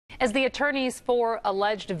As the attorneys for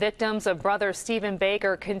alleged victims of brother Stephen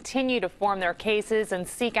Baker continue to form their cases and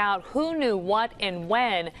seek out who knew what and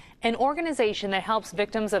when, an organization that helps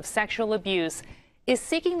victims of sexual abuse is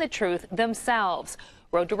seeking the truth themselves.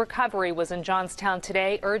 Road to Recovery was in Johnstown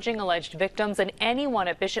today, urging alleged victims and anyone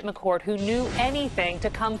at Bishop McCort who knew anything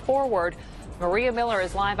to come forward. Maria Miller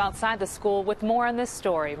is live outside the school with more on this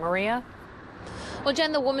story. Maria? Well,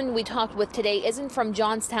 Jen, the woman we talked with today isn't from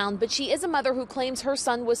Johnstown, but she is a mother who claims her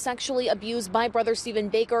son was sexually abused by brother Stephen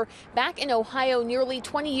Baker back in Ohio nearly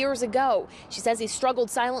 20 years ago. She says he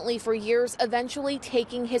struggled silently for years, eventually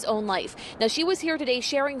taking his own life. Now, she was here today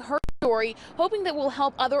sharing her story, hoping that will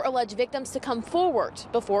help other alleged victims to come forward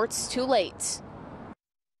before it's too late.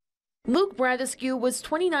 Luke Bradescu was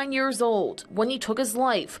 29 years old when he took his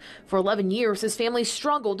life. For 11 years, his family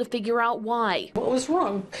struggled to figure out why. What was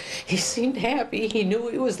wrong? He seemed happy. He knew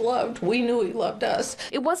he was loved. We knew he loved us.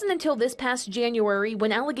 It wasn't until this past January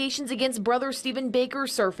when allegations against brother Stephen Baker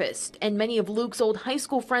surfaced and many of Luke's old high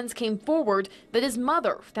school friends came forward that his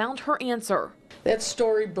mother found her answer. That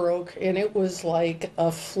story broke, and it was like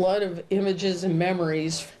a flood of images and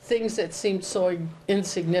memories. Things that seemed so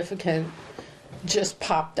insignificant just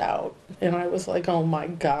popped out, and I was like, oh my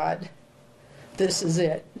God, this is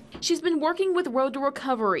it. She's been working with Road to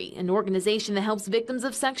Recovery, an organization that helps victims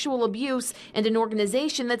of sexual abuse and an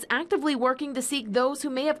organization that's actively working to seek those who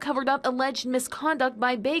may have covered up alleged misconduct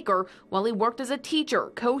by Baker while he worked as a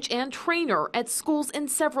teacher, coach, and trainer at schools in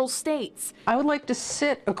several states. I would like to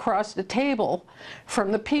sit across the table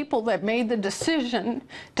from the people that made the decision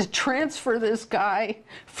to transfer this guy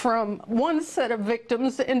from one set of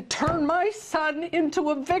victims and turn my son into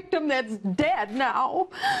a victim that's dead now.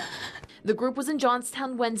 The group was in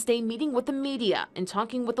Johnstown Wednesday meeting with the media and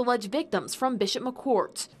talking with alleged victims from Bishop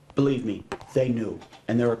McCort. Believe me, they knew.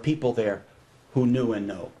 And there are people there who knew and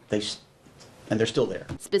know. And they're still there.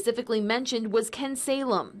 Specifically mentioned was Ken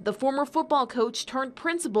Salem, the former football coach turned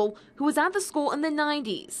principal who was at the school in the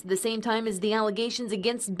 90s, the same time as the allegations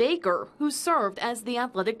against Baker, who served as the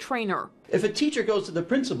athletic trainer. If a teacher goes to the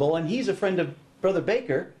principal and he's a friend of Brother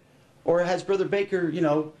Baker, or has Brother Baker,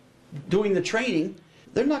 doing the training,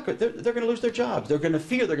 they're going to lose their jobs. They're going to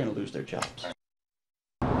fear they're going to lose their jobs.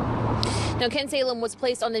 Now, Ken Salem was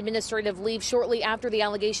placed on administrative leave shortly after the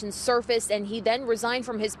allegations surfaced, and he then resigned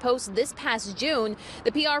from his post this past June.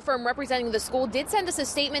 The PR firm representing the school did send us a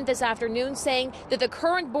statement this afternoon saying that the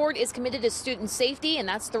current board is committed to student safety, and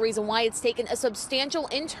that's the reason why it's taken a substantial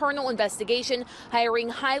internal investigation, hiring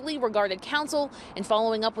highly regarded counsel, and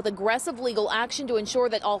following up with aggressive legal action to ensure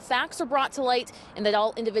that all facts are brought to light and that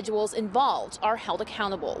all individuals involved are held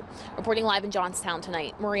accountable. Reporting live in Johnstown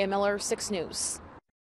tonight, Maria Miller, 6 News.